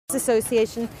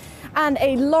Association and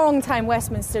a long-time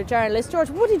Westminster journalist. George,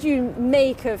 what did you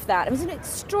make of that? It was an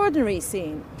extraordinary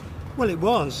scene. Well, it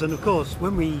was, and of course,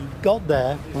 when we got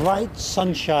there, bright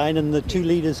sunshine, and the two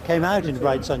leaders came out in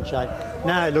bright sunshine.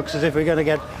 Now it looks as if we're going to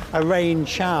get a rain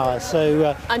shower,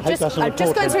 so I'm just going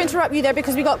to interrupt you there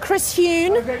because we got Chris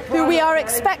Huhne, who we are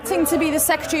expecting to be the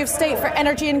Secretary of State for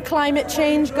Energy and Climate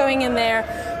Change, going in there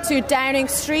to Downing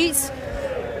Street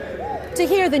to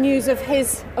hear the news of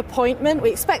his appointment.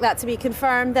 We expect that to be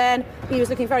confirmed then. He was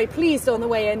looking very pleased on the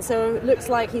way in, so it looks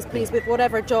like he's pleased with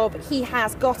whatever job he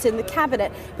has got in the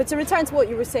cabinet. But to return to what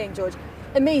you were saying, George,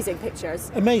 amazing pictures.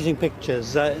 Amazing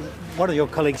pictures. One of your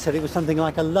colleagues said it was something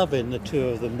like a love-in, the two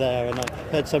of them there, and I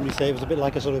heard somebody say it was a bit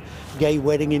like a sort of gay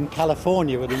wedding in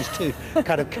California with these two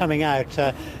kind of coming out.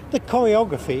 The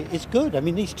choreography is good. I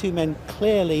mean, these two men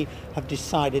clearly have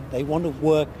decided they want to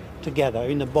work together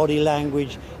in the body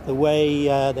language, the way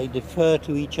they defer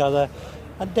to each other.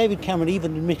 And David Cameron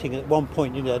even admitting at one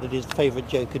point, that his favourite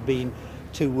joke had been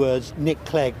two words, Nick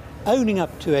Clegg, owning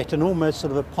up to it and almost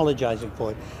sort of apologising for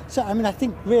it. So, I mean, I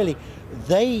think really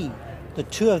the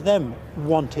two of them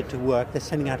wanted to work. They're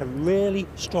sending out a really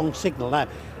strong signal. Now,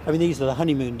 I mean, these are the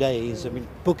honeymoon days. I mean,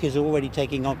 bookies are already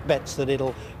taking on bets that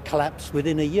it'll collapse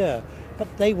within a year.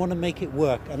 But they want to make it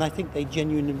work, and I think they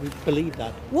genuinely believe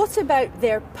that. What about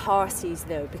their parties,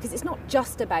 though? Because it's not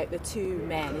just about the two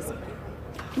men, is it?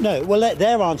 No, well,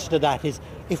 their answer to that is,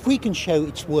 if we can show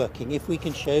it's working, if we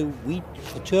can show the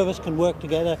two of us can work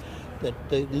together, that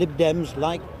the Lib Dems,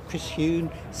 like Chris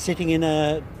Huhne, sitting in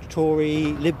a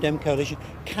Tory Lib Dem coalition,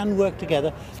 can work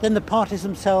together, then the parties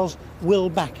themselves will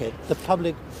back it. The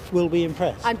public will be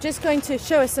impressed. I'm just going to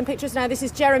show us some pictures now. This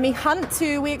is Jeremy Hunt,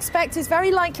 who we expect is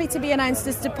very likely to be announced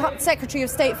as Secretary of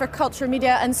State for Culture,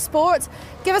 Media and Sport.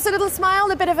 Give us a little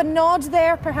smile, a bit of a nod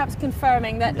there, perhaps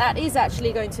confirming that that is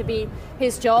actually going to be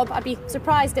his job. I'd be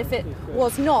surprised if it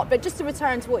was not. But just to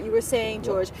return to what you were saying,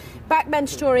 George,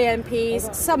 backbench Tory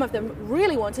MPs, some of them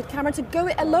really wanted Cameron to go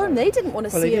it alone. They didn't want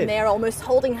to see him there almost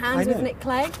holding hands with Nick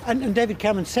Clegg. And David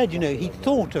Cameron said, he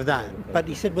thought of that, but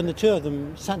he said when the two of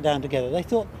them sat down together, they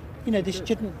thought, this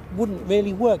wouldn't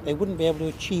really work. They wouldn't be able to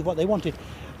achieve what they wanted.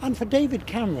 And for David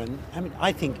Cameron, I mean,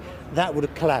 I think that would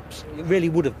have collapsed. It really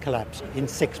would have collapsed in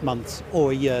 6 months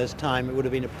or a year's time. It would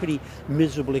have been a pretty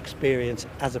miserable experience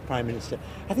as a Prime Minister.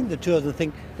 I think the two of them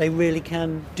think they really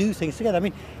can do things together. I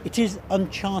mean, it is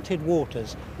uncharted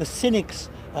waters. The cynics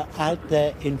are out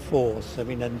there in force. I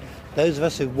mean, and those of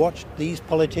us who watched these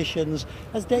politicians,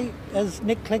 as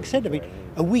Nick Clegg said, I mean,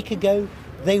 a week ago,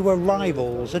 they were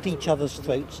rivals at each other's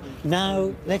throats.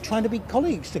 Now they're trying to be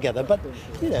colleagues together, but,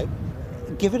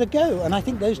 give it a go. And I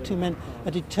think those two men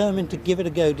are determined to give it a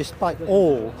go despite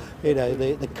all,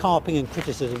 the carping and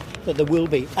criticism that there will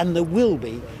be. And there will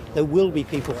be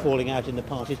people falling out in the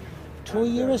parties. Tory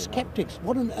Eurosceptics,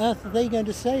 what on earth are they going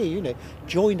to say,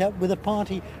 joined up with a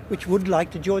party which would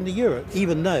like to join the Euro,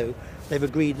 even though they've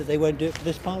agreed that they won't do it for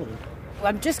this Parliament.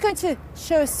 I'm just going to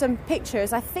show us some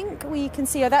pictures. I think we can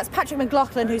see, that's Patrick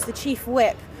McLaughlin, who's the Chief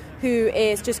Whip, who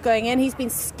is just going in. He's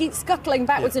been scuttling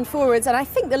backwards and forwards, and I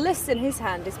think the list in his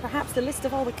hand is perhaps the list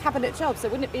of all the cabinet jobs, so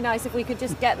wouldn't it be nice if we could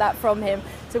just get that from him?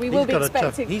 So we will be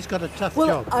expecting... He's got a tough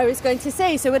job. I was going to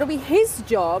say, so it'll be his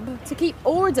job to keep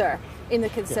order in the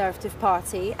Conservative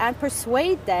Party and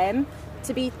persuade them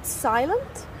to be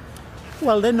silent?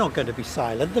 Well, they're not going to be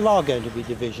silent. There are going to be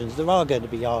divisions, there are going to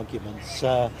be arguments.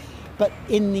 But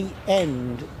in the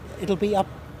end, it'll be up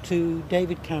to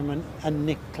David Cameron and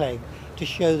Nick Clegg to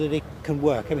show that it can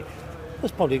work. I mean,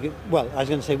 there's probably, I was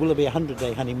going to say, will there be a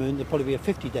 100-day honeymoon? There'll probably be a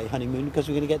 50-day honeymoon because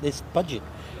we're going to get this budget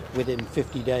within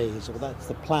 50 days, or that's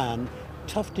the plan.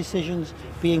 Tough decisions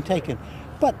being taken.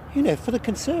 But, for the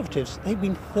Conservatives, they've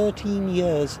been 13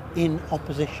 years in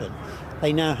opposition.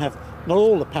 They now have not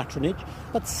all the patronage,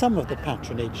 but some of the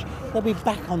patronage. They'll be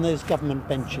back on those government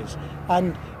benches.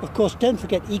 And, of course, don't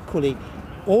forget equally,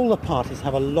 all the parties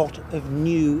have a lot of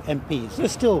new MPs.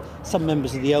 There's still some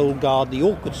members of the old guard, the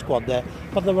awkward squad there,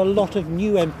 but there are a lot of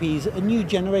new MPs, a new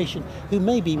generation, who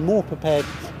may be more prepared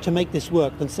to make this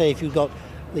work than, say, if you've got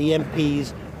the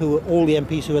MPs all the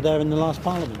MPs who were there in the last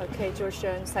Parliament. OK, George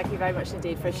Jones, thank you very much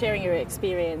indeed for sharing your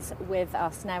experience with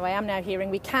us. Now, I am now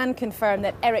hearing we can confirm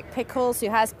that Eric Pickles, who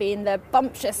has been the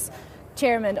bumptious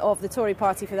chairman of the Tory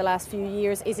party for the last few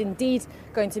years, is indeed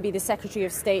going to be the Secretary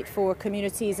of State for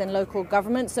Communities and Local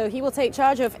Government. So he will take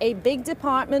charge of a big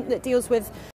department that deals with